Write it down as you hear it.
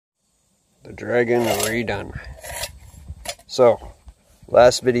The Dragon redone. So,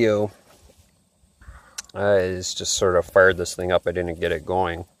 last video, I just sort of fired this thing up. I didn't get it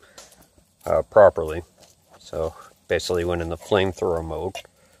going properly. So, basically went in the flamethrower mode.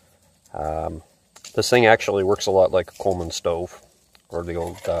 This thing actually works a lot like a Coleman stove, or the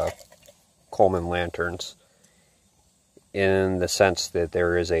old Coleman lanterns, in the sense that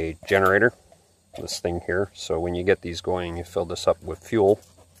there is a generator, this thing here. So when you get these going, you fill this up with fuel,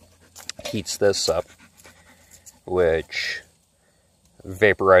 heats this up, which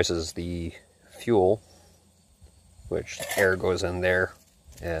vaporizes the fuel, which air goes in there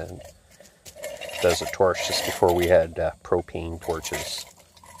and does a torch. Just before we had propane torches.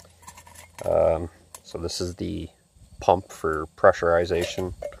 So this is the pump for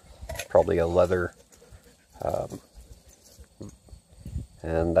pressurization, probably a leather,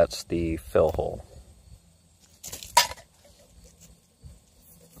 and that's the fill hole.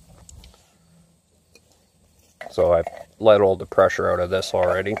 So I've let all the pressure out of this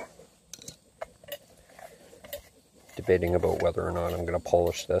already. Debating about whether or not I'm going to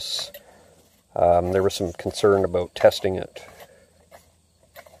polish this. There was some concern about testing it,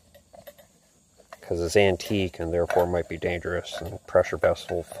 because it's antique and therefore might be dangerous, and pressure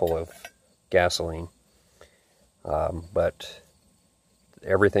vessel full of gasoline. But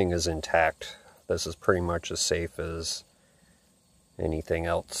everything is intact. This is pretty much as safe as anything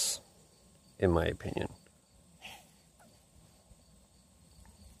else, in my opinion.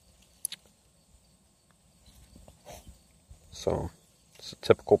 So, it's a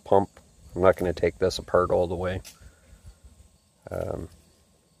typical pump. I'm not going to take this apart all the way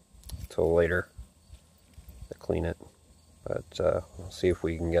until later to clean it, but we'll see if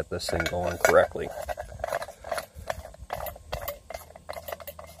we can get this thing going correctly.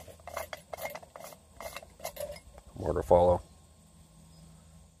 More to follow.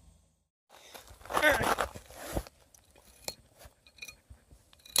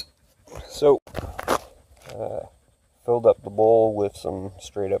 So, filled up the bowl with some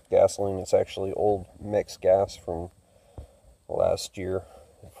straight up gasoline. It's actually old mixed gas from last year.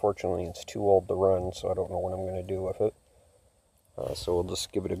 Unfortunately, it's too old to run, so I don't know what I'm going to do with it. So we'll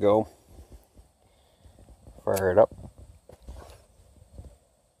just give it a go. Fire it up.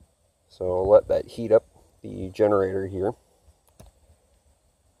 So I'll let that heat up the generator here.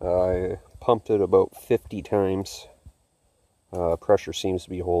 I pumped it about 50 times. Pressure seems to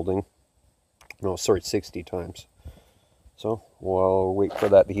be holding. No, sorry, 60 times. So while we wait for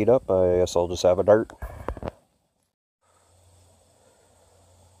that to heat up, I guess I'll just have a dart.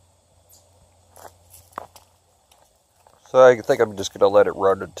 So I think I'm just going to let it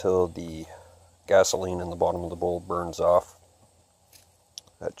run until the gasoline in the bottom of the bowl burns off.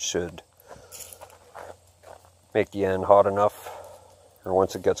 That should make the end hot enough. Or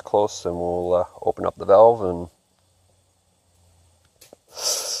once it gets close, then we'll open up the valve and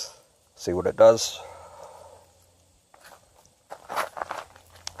see what it does.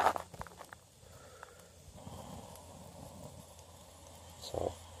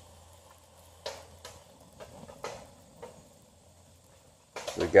 So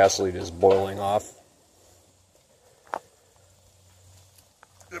the gasoline is boiling off,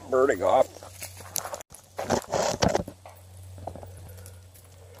 burning off.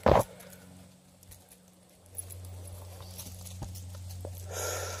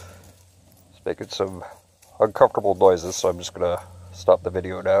 It's making some uncomfortable noises, so I'm just going to stop the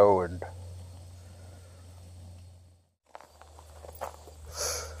video now and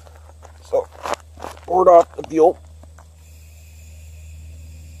so poured off the fuel.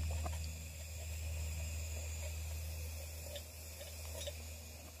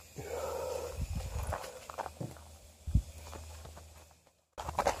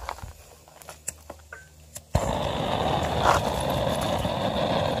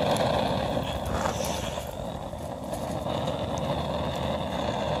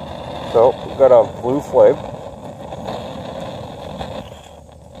 So we've got a blue flame.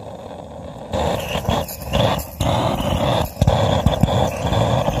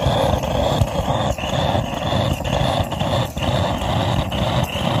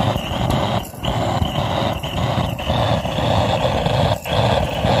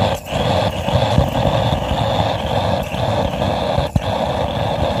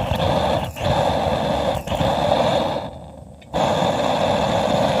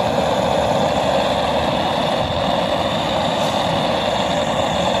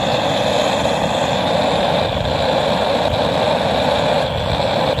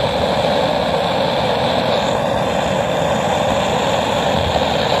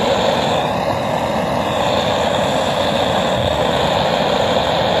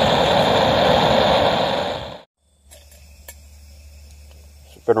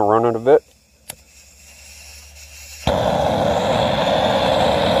 going to run it a bit.